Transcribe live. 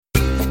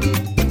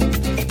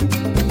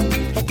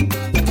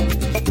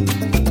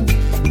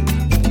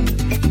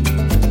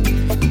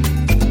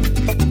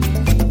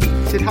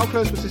Sid, how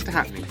close was this to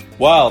happening?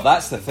 Well,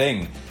 that's the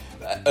thing.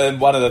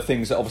 And one of the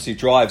things that obviously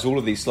drives all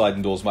of these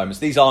sliding doors moments,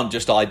 these aren't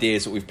just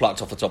ideas that we've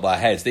plucked off the top of our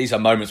heads. These are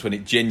moments when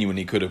it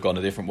genuinely could have gone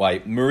a different way.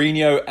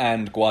 Mourinho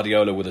and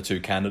Guardiola were the two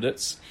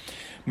candidates.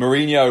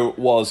 Mourinho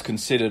was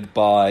considered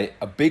by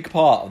a big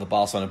part of the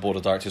Barcelona board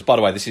of directors. By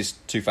the way, this is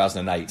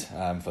 2008,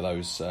 for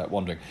those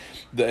wondering.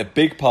 A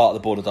big part of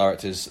the board of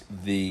directors,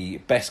 the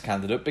best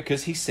candidate,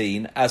 because he's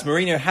seen, as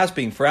Mourinho has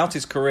been throughout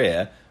his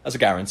career, as a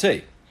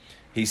guarantee.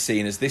 He's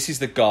seen as this is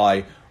the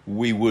guy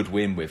we would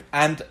win with.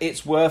 And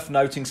it's worth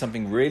noting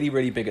something really,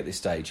 really big at this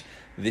stage.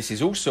 This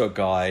is also a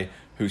guy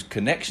whose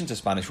connection to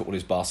Spanish football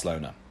is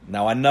Barcelona.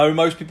 Now, I know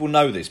most people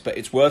know this, but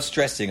it's worth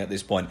stressing at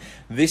this point.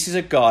 This is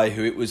a guy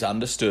who it was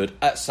understood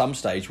at some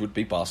stage would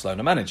be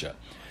Barcelona manager.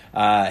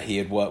 He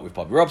had worked with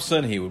Bobby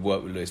Robson, he would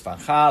work with Luis van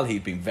Gaal,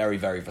 he'd been very,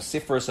 very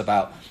vociferous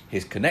about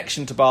his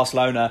connection to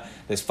Barcelona.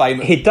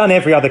 He'd done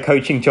every other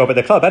coaching job at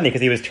the club, hadn't he?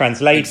 Because he was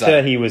translator,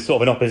 Exactly. He was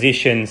sort of an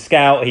opposition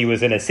scout, he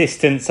was an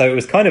assistant, so it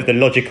was kind of the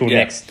logical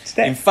next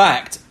step. In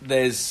fact,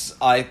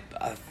 I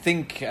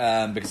think,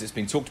 because it's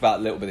been talked about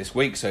a little bit this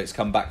week, so it's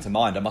come back to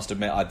mind, I must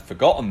admit I'd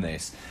forgotten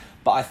this,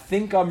 but I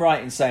think I'm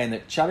right in saying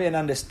that Xavi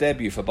Hernandez's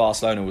debut for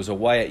Barcelona was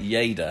away at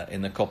Lleida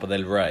in the Copa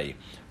del Rey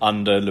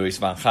under Luis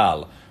van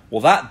Gaal.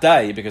 Well, that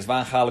day, because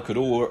Van Gaal could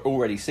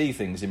already see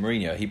things in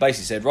Mourinho, he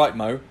basically said, right,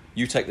 Mo,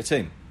 you take the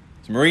team.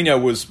 So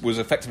Mourinho was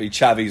effectively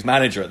Xavi's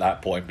manager at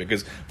that point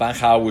because Van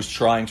Gaal was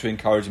trying to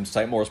encourage him to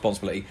take more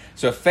responsibility.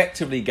 So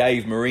effectively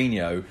gave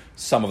Mourinho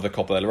some of the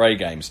Copa del Rey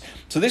games.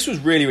 So this was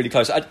really, really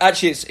close.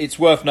 Actually, it's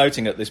worth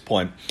noting at this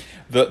point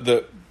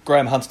that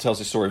Graham Hunter tells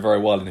this story very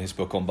well in his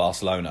book on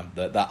Barcelona,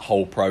 that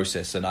whole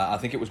process. And I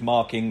think it was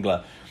Mark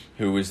Ingler,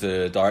 who was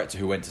the director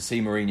who went to see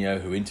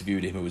Mourinho, who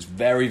interviewed him, who was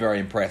very, very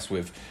impressed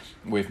with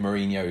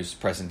Mourinho's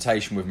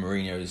presentation, with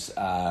Mourinho's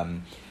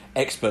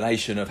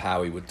explanation of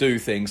how he would do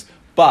things,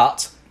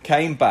 but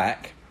came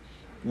back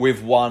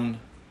with one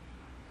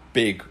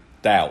big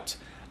doubt.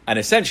 And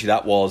essentially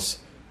that was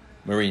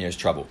Mourinho's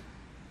trouble.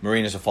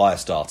 Mourinho's a fire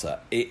starter.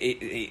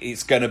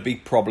 It's going to be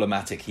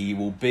problematic. He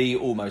will be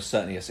almost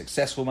certainly a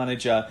successful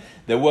manager.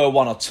 There were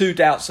one or two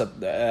doubts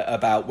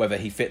about whether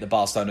he fit the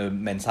Barcelona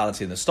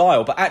mentality and the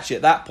style, but actually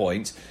at that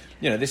point,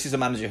 this is a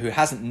manager who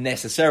hasn't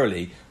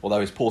necessarily,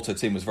 although his Porto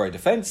team was very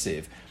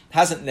defensive,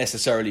 hasn't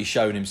necessarily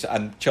shown himself,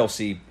 and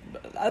Chelsea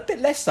a bit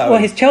less so. Well,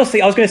 his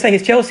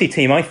Chelsea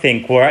team, I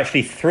think, were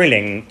actually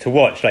thrilling to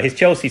watch. Like his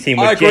Chelsea team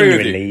was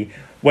genuinely,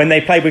 when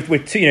they played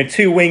with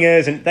two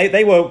wingers, and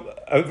they were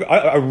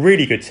a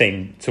really good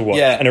team to watch,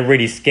 and a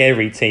really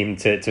scary team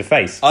to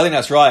face. I think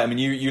that's right. I mean,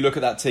 you look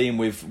at that team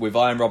with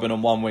Ian Robin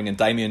on one wing and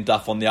Damien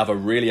Duff on the other,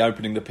 really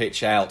opening the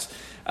pitch out.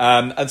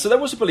 And so there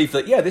was a belief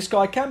that, this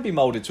guy can be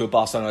moulded to a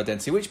Barcelona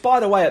identity, which, by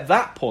the way, at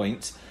that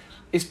point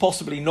is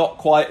possibly not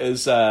quite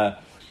as, what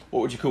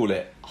would you call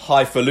it,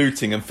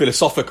 highfalutin and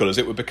philosophical as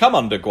it would become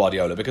under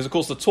Guardiola, because, of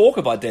course, the talk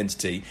of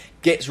identity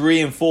gets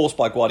reinforced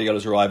by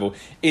Guardiola's arrival.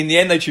 In the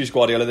end, they choose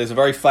Guardiola. There's a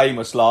very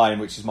famous line,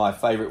 which is my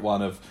favourite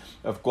one, of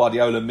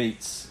Guardiola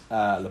meets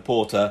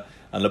Laporta,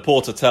 and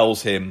Laporta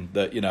tells him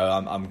that,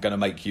 I'm going to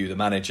make you the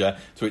manager,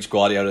 to which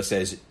Guardiola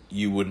says,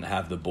 you wouldn't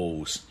have the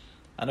balls.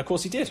 And, of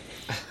course, he did.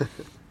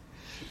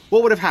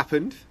 What would have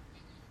happened?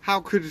 How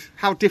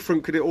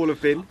different could it all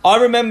have been? I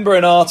remember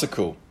an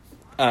article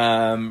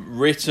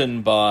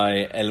written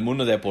by El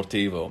Mundo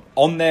Deportivo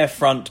on their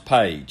front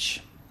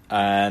page.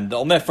 And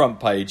on their front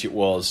page, it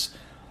was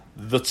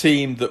the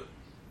team that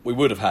we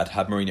would have had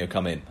Mourinho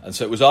come in. And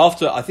so it was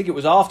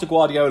after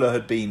Guardiola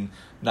had been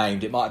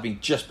named. It might have been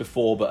just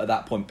before, but at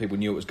that point people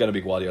knew it was going to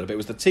be Guardiola. But it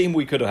was the team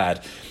we could have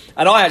had.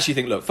 And I actually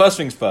think, look, first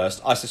things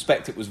first, I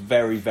suspect it was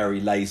very, very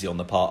lazy on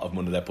the part of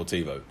Mundo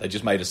Deportivo. They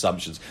just made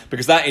assumptions.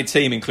 Because that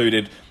team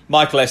included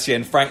Michael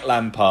Essien, Frank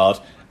Lampard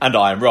and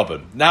Ian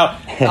Robin. Now,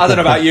 I don't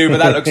know about you, but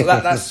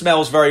that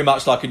smells very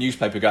much like a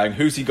newspaper going,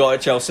 who's he got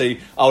at Chelsea?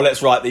 Oh,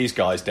 let's write these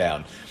guys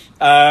down.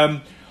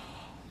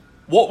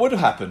 What would have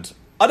happened?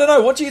 I don't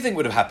know. What do you think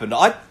would have happened?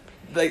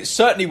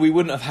 Certainly we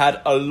wouldn't have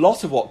had a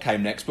lot of what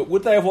came next, but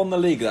would they have won the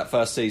league that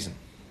first season?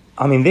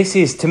 I mean, this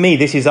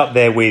is up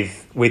there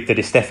with the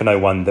Di Stefano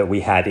one that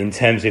we had, in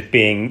terms of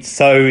being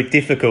so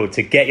difficult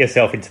to get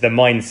yourself into the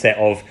mindset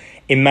of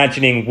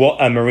imagining what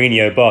a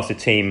Mourinho Barca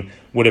team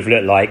would have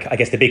looked like. I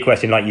guess the big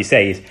question, like you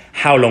say, is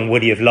how long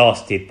would he have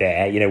lasted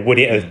there? Would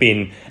it have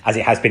been, as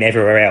it has been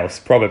everywhere else,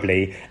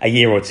 probably a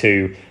year or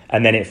two,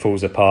 and then it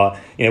falls apart?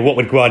 What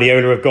would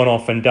Guardiola have gone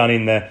off and done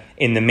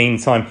in the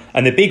meantime?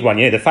 And the big one,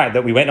 the fact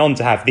that we went on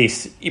to have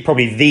this,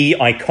 probably the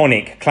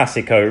iconic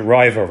Clasico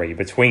rivalry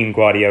between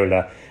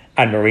Guardiola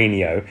and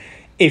Mourinho.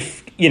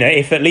 If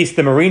at least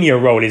the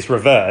Mourinho role is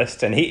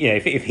reversed, and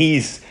if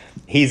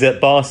he's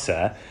at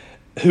Barca,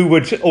 who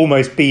would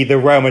almost be the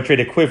Real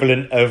Madrid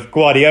equivalent of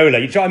Guardiola?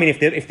 You know what I mean?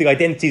 If the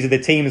identities of the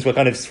teams were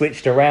kind of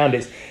switched around,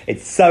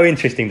 it's so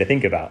interesting to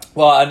think about.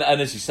 Well,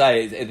 and as you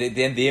say,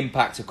 the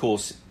impact, of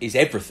course, is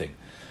everything.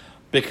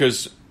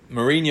 Because,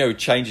 Mourinho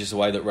changes the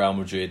way that Real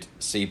Madrid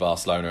see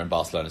Barcelona and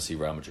Barcelona see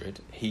Real Madrid.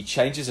 He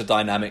changes the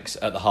dynamics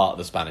at the heart of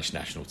the Spanish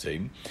national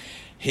team.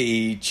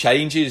 He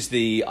changes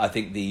the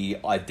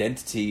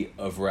identity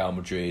of Real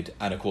Madrid,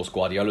 and of course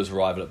Guardiola's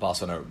arrival at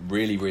Barcelona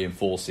really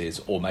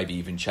reinforces or maybe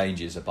even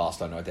changes a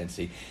Barcelona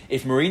identity.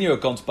 If Mourinho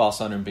had gone to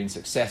Barcelona and been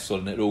successful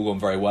and it had all gone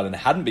very well and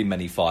there hadn't been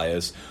many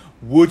fires,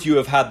 would you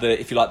have had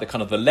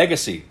the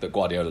legacy that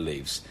Guardiola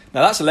leaves?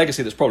 Now that's a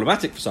legacy that's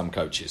problematic for some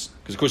coaches,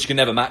 because of course you can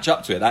never match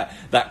up to it.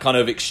 That kind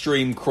of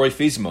extreme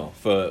Cruyffismo,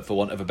 for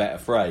want of a better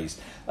phrase.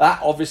 That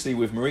obviously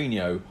with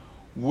Mourinho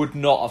would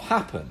not have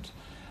happened.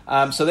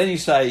 So then you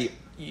say,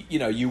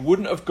 you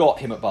wouldn't have got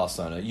him at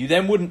Barcelona.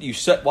 You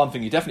set one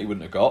thing you definitely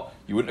wouldn't have got.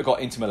 You wouldn't have got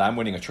Inter Milan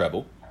winning a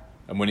treble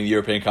and winning the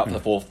European Cup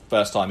for the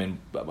first time in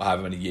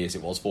however many years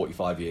it was,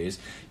 45 years.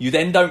 You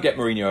then don't get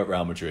Mourinho at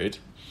Real Madrid.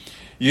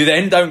 You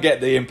then don't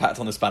get the impact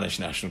on the Spanish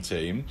national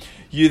team.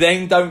 You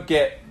then don't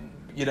get,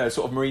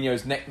 sort of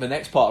Mourinho's the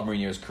next part of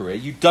Mourinho's career.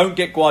 You don't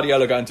get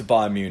Guardiola going to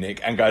Bayern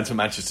Munich and going to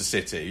Manchester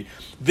City.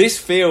 This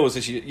feels,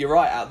 as you're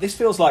right, Al, this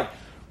feels like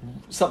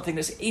something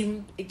that's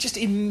just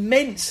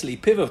immensely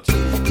pivotal.